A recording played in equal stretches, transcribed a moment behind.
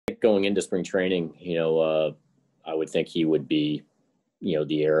going into spring training, I would think he would be,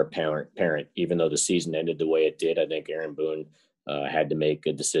 the heir apparent, even though the season ended the way it did. I think Aaron Boone had to make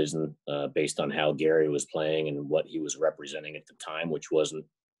a decision based on how Gary was playing and what he was representing at the time, which wasn't,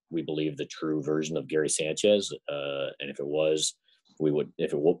 we believe, the true version of Gary Sanchez. And if it was, we would,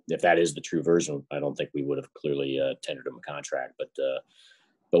 if that is the true version, I don't think we would have clearly tendered him a contract.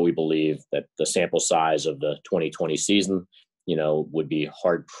 But we believe that the sample size of the 2020 season, would be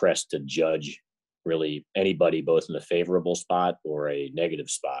hard pressed to judge really anybody both in a favorable spot or a negative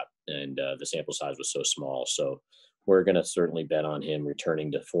spot. And the sample size was so small. So we're going to certainly bet on him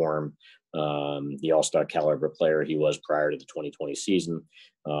returning to form, the all-star caliber player he was prior to the 2020 season.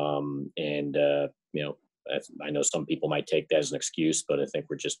 I know some people might take that as an excuse, but I think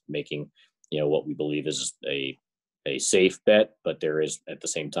we're just making, what we believe is a safe bet, but there is at the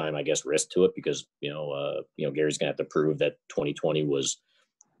same time, I guess, risk to it because, Gary's going to have to prove that 2020 was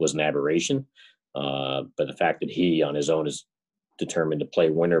an aberration. But the fact that he on his own is determined to play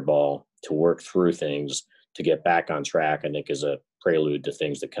winter ball, to work through things, to get back on track, I think is a prelude to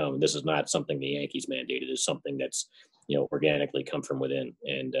things to come. This is not something the Yankees mandated. It's something that's, organically come from within.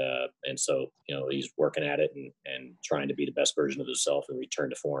 And so, he's working at it and trying to be the best version of himself and return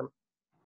to form.